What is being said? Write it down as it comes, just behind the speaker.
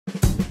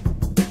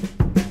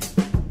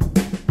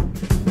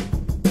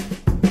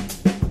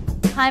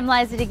I'm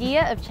Liza de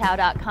Guia of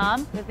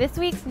CHOW.com with this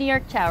week's New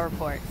York CHOW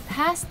Reports.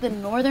 Past the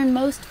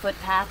northernmost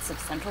footpaths of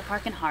Central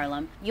Park in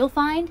Harlem, you'll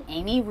find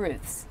Amy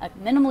Ruth's, a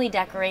minimally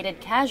decorated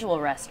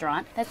casual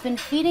restaurant that's been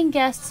feeding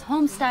guests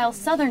home-style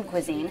Southern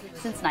cuisine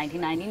since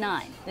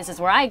 1999. This is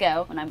where I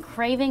go when I'm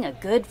craving a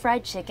good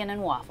fried chicken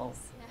and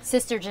waffles.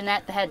 Sister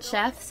Jeanette, the head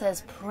chef,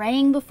 says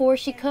praying before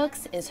she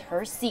cooks is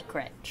her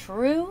secret.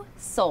 True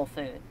soul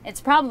food.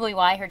 It's probably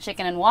why her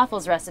chicken and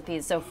waffles recipe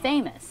is so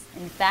famous.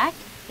 In fact,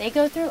 they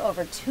go through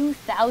over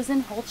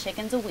 2,000 whole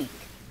chickens a week.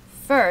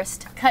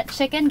 First, cut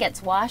chicken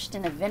gets washed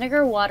in a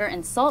vinegar, water,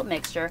 and salt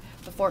mixture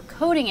before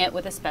coating it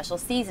with a special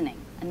seasoning,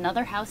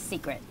 another house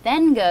secret.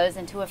 Then goes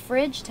into a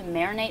fridge to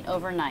marinate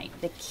overnight,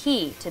 the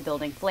key to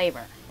building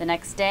flavor. The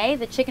next day,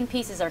 the chicken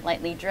pieces are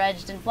lightly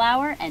dredged in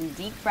flour and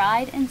deep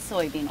fried in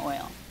soybean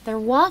oil. Their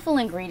waffle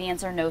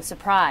ingredients are no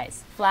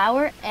surprise: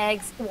 flour,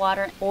 eggs,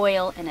 water,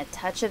 oil, and a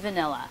touch of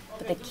vanilla.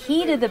 But the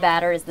key to the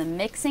batter is the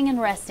mixing and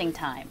resting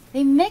time.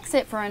 They mix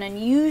it for an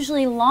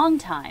unusually long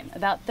time,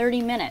 about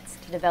 30 minutes,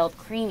 to develop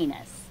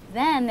creaminess.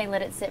 Then they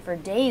let it sit for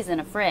days in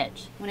a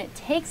fridge. When it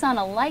takes on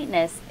a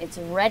lightness, it's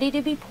ready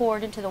to be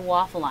poured into the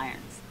waffle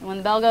irons. And when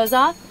the bell goes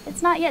off,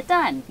 it's not yet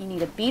done. You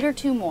need a beat or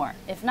two more.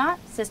 If not,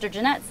 Sister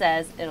Jeanette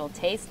says it'll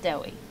taste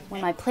doughy. When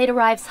my plate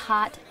arrives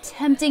hot,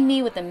 tempting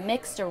me with a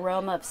mixed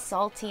aroma of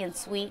salty and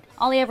sweet,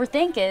 all I ever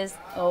think is,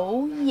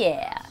 oh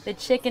yeah. The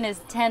chicken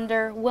is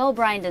tender,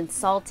 well-brined and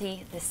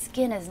salty, the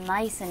skin is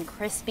nice and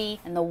crispy,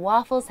 and the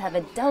waffles have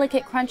a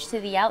delicate crunch to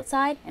the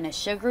outside and a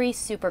sugary,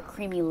 super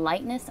creamy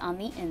lightness on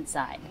the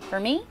inside. For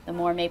me, the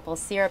more maple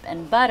syrup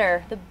and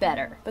butter, the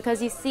better.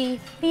 Because you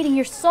see, feeding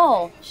your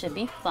soul should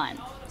be fun.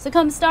 So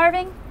come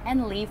starving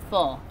and leave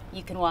full.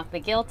 You can walk the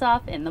guilt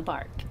off in the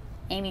bark.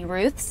 Amy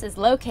Ruth's is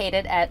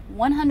located at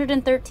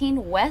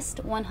 113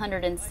 West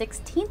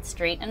 116th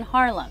Street in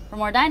Harlem. For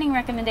more dining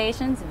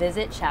recommendations,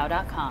 visit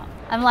CHOW.com.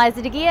 I'm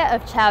Liza de Guia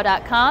of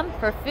CHOW.com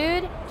for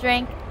food,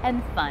 drink,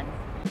 and fun.